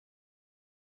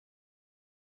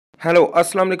Hello,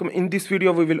 Assalamu alaikum. In this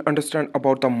video, we will understand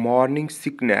about the morning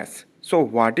sickness. So,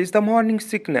 what is the morning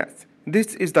sickness?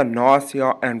 This is the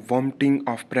nausea and vomiting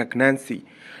of pregnancy.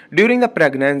 During the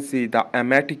pregnancy, the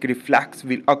emetic reflex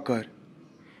will occur.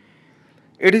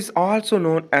 It is also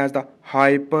known as the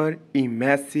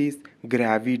HyperEmesis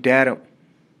Gravidarum.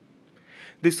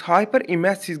 This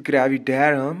HyperEmesis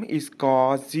Gravidarum is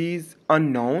causes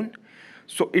unknown,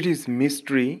 so it is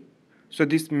mystery. So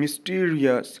this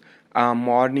mysterious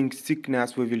morning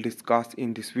sickness we will discuss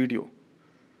in this video.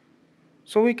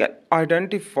 So we can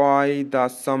identify the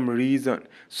some reason.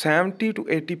 70 to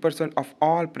 80% of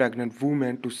all pregnant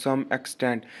women, to some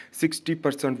extent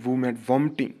 60% women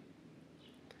vomiting.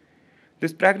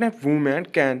 This pregnant woman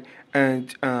can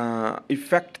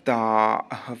affect the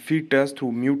fetus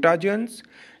through mutagens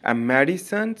and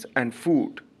medicines and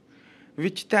food,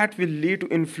 which that will lead to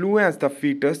influence the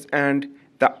fetus, and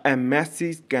the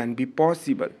emesis can be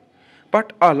possible.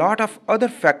 But a lot of other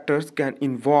factors can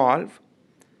involve,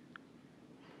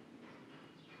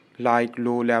 like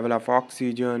low level of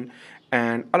oxygen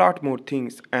and a lot more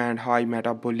things, and high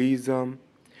metabolism.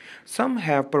 Some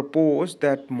have proposed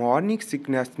that morning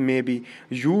sickness may be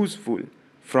useful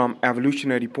from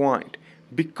evolutionary point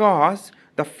because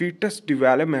the fetus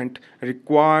development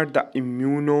required the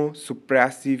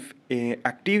immunosuppressive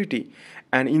activity,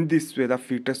 and in this way the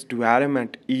fetus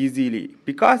development easily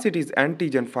because it is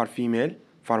antigen for female,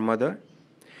 for mother.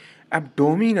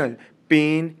 Abdominal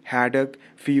pain, headache,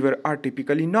 fever are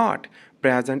typically not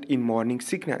present in morning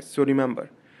sickness. So remember,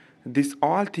 this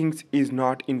all things is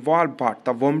not involved, but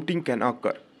the vomiting can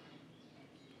occur.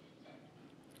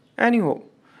 Anyhow,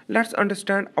 let's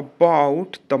understand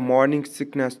about the morning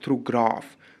sickness through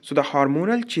graph. So the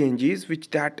hormonal changes which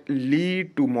that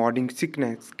lead to morning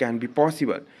sickness can be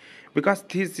possible because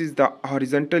this is the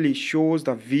horizontally shows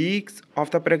the weeks of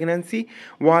the pregnancy,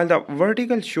 while the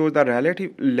vertical shows the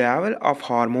relative level of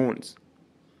hormones.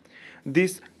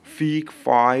 This week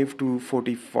 5 to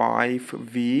 45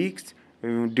 weeks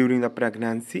during the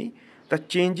pregnancy, the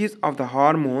changes of the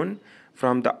hormone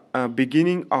from the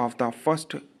beginning of the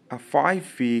first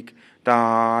 5 week,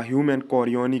 the human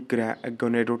chorionic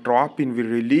gonadotropin will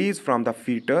release from the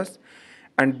fetus,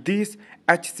 and this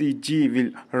HCG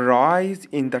will rise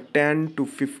in the 10 to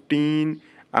 15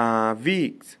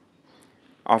 weeks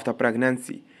of the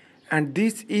pregnancy, and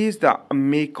this is the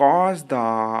may cause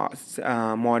the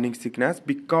morning sickness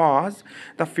because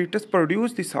the fetus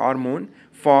produce this hormone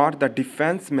for the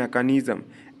defense mechanism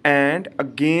and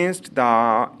against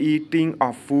the eating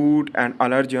of food and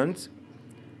allergens.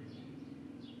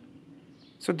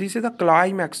 So this is the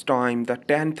climax time, the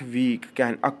 10th week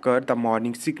can occur the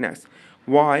morning sickness,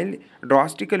 while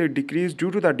drastically decrease due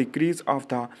to the decrease of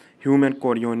the human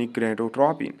chorionic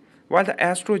gonadotropin, while the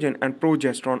estrogen and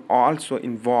progesterone also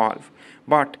involve,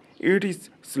 but it is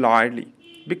slightly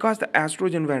because the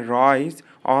estrogen when rise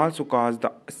also cause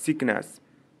the sickness.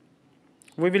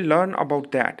 We will learn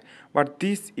about that, but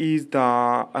this is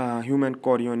the human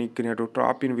chorionic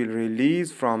gonadotropin will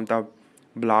release from the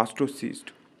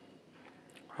blastocyst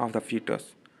of the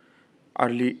fetus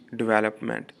early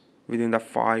development within the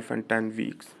 5 and 10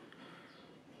 weeks.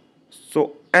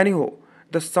 So anyhow,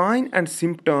 the sign and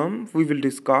symptom we will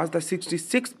discuss, the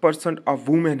 66% of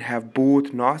women have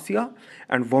both nausea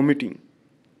and vomiting,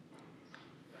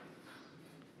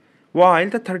 while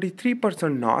the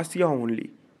 33% nausea only,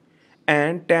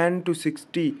 and 10 to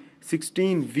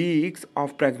 16 weeks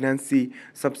of pregnancy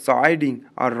subsiding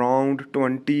around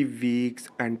 20 weeks,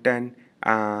 and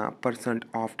 10%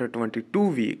 after 22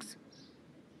 weeks.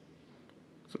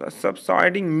 So the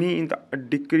subsiding means the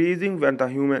decreasing when the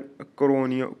human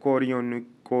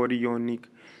chorionic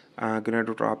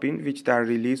gonadotropin, which are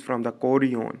released from the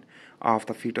chorion of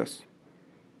the fetus,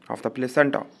 of the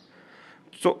placenta.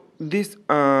 So this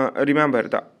remember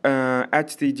the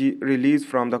HCG released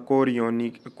from the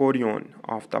chorion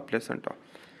of the placenta.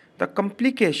 The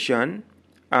complication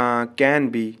can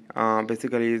be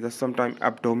basically the sometimes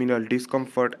abdominal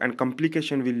discomfort, and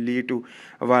complication will lead to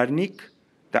wernicke,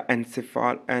 the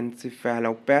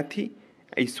encephalopathy,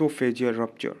 esophageal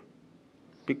rupture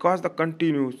because the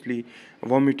continuously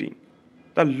vomiting.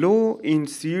 The low in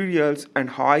cereals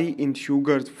and high in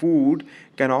sugars food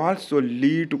can also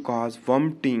lead to cause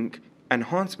vomiting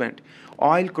enhancement.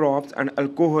 Oil crops and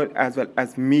alcohol as well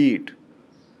as meat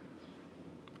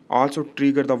also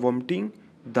trigger the vomiting,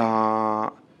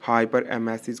 the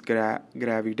HyperEmesis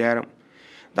gravidarum.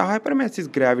 The HyperEmesis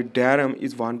gravidarum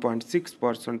is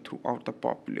 1.6% throughout the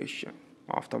population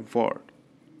of the world.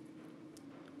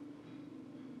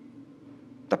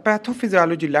 The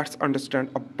pathophysiology, let's understand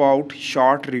about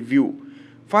short review.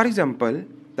 For example,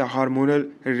 the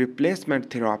hormonal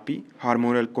replacement therapy,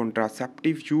 hormonal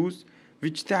contraceptive use,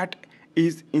 which that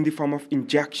is in the form of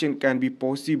injection can be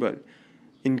possible,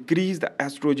 increase the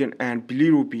estrogen and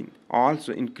bilirubin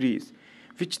also increase,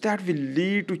 which that will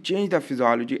lead to change the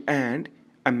physiology, and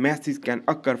emesis can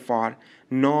occur for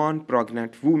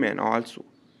non-pregnant women also.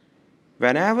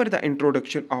 Whenever the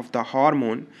introduction of the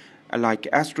hormone like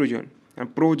estrogen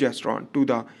and progesterone to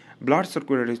the blood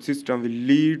circulatory system will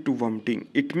lead to vomiting.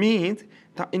 It means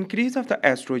the increase of the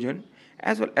estrogen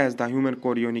as well as the human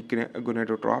chorionic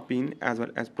gonadotropin as well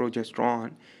as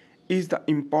progesterone is the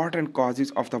important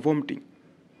causes of the vomiting.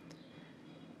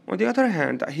 On the other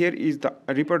hand, here is the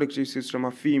reproductive system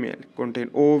of female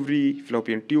contain ovary,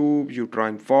 fallopian tube,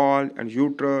 uterine wall, and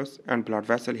uterus and blood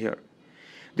vessel here.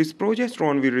 This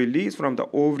progesterone will release from the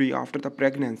ovary after the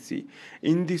pregnancy.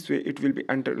 In this way, it will be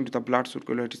entered into the blood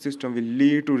circulatory system, will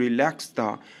lead to relax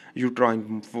the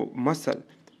uterine muscle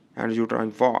and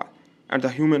uterine wall. And the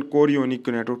human chorionic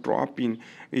gonadotropin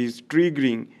is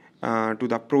triggering to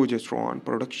the progesterone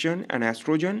production and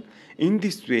estrogen. In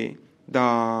this way, the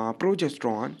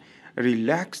progesterone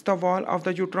relax the wall of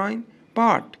the uterine,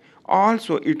 but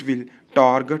also it will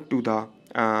target to the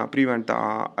prevent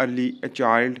the early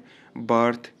child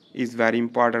birth is very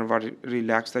important for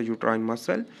relax the uterine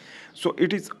muscle. So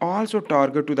it is also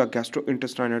target to the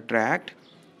gastrointestinal tract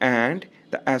and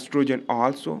the estrogen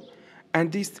also,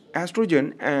 and this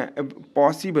estrogen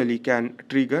possibly can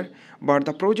trigger, but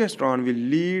the progesterone will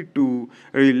lead to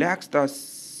relax the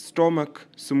stomach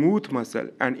smooth muscle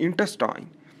and intestine.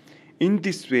 In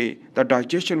this way the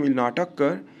digestion will not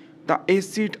occur. The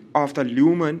acid of the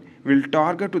lumen will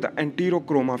target to the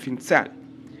enterochromaffin cell.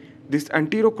 This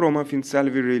enterochromaffin cell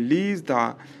will release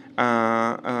the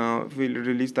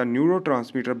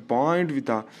neurotransmitter bind with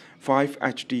the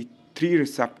 5-HT3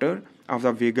 receptor of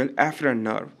the vagal afferent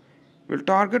nerve. Will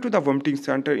target to the vomiting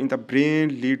center in the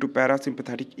brain, lead to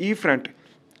parasympathetic efferent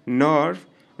nerve,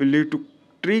 will lead to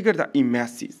trigger the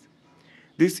emesis.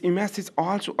 This emesis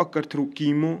also occur through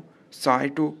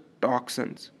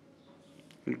chemocytotoxins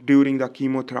during the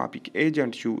chemotherapeutic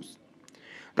agent use.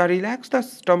 The relax the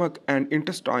stomach and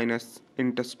intestine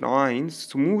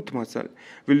smooth muscle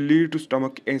will lead to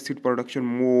stomach acid production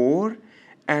more,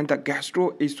 and the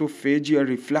gastroesophageal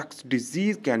reflux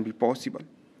disease can be possible.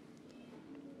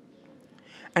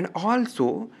 And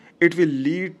also it will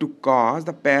lead to cause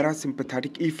the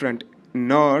parasympathetic efferent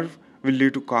nerve will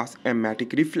lead to cause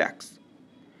emetic reflex.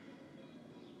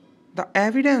 The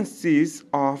evidences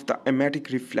of the emetic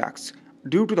reflex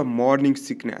due to the morning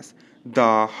sickness,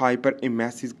 the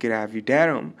HyperEmesis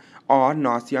Gravidarum or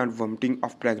nausea and vomiting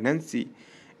of pregnancy,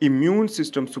 immune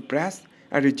system suppressed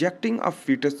and rejecting of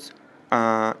fetus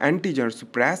antigen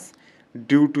suppressed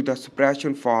due to the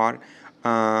suppression for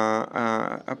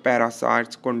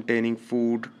parasites containing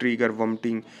food trigger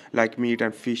vomiting like meat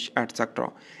and fish,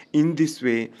 etc. In this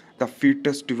way, the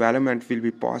fetus development will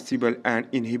be possible and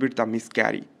inhibit the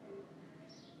miscarriage,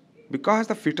 because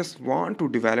the fetus want to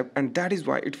develop, and that is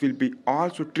why it will be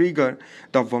also trigger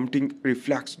the vomiting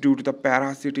reflex due to the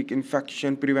parasitic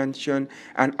infection prevention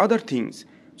and other things.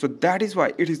 So that is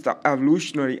why it is the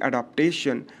evolutionary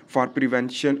adaptation for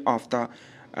prevention of the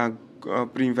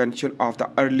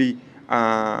early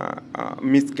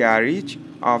miscarriage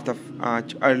of the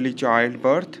early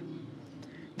childbirth.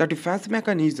 The defense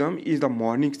mechanism is the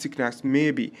morning sickness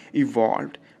may be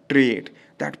evolved trait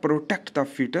that protect the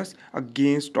fetus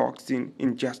against toxin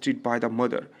ingested by the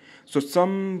mother. So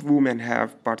some women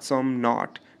have, but some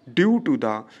not, due to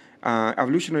the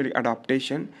evolutionary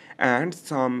adaptation, and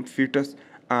some fetus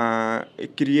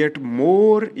create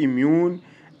more immunity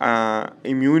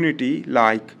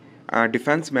like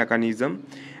defense mechanism,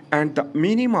 and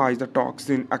minimize the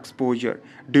toxin exposure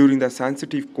during the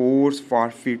sensitive course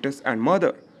for fetus and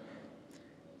mother.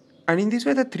 And in this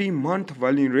way, the 3-month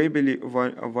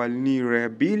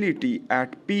vulnerability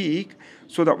at peak,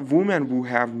 so the women who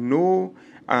have no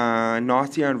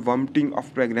nausea and vomiting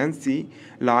of pregnancy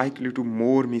likely to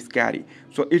more miscarry.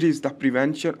 So it is the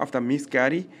prevention of the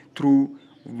miscarry through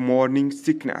morning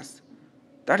sickness.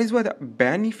 That is why the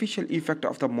beneficial effect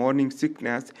of the morning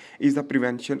sickness is the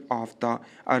prevention of the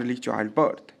early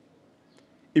childbirth.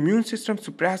 Immune system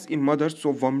suppressed in mothers,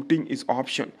 so vomiting is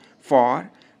option for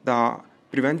the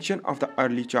prevention of the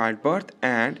early childbirth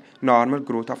and normal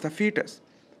growth of the fetus.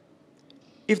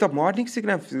 If the morning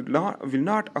sickness will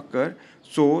not occur,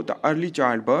 so the early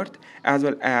childbirth as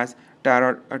well as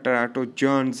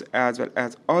teratogens as well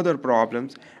as other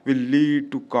problems will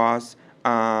lead to cause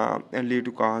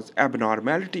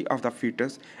abnormality of the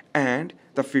fetus, and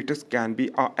the fetus can be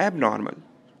abnormal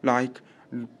like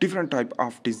different type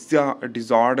of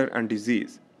disorder and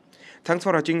disease. Thanks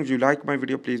for watching. If you like my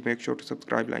video, please make sure to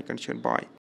subscribe, like and share. Bye.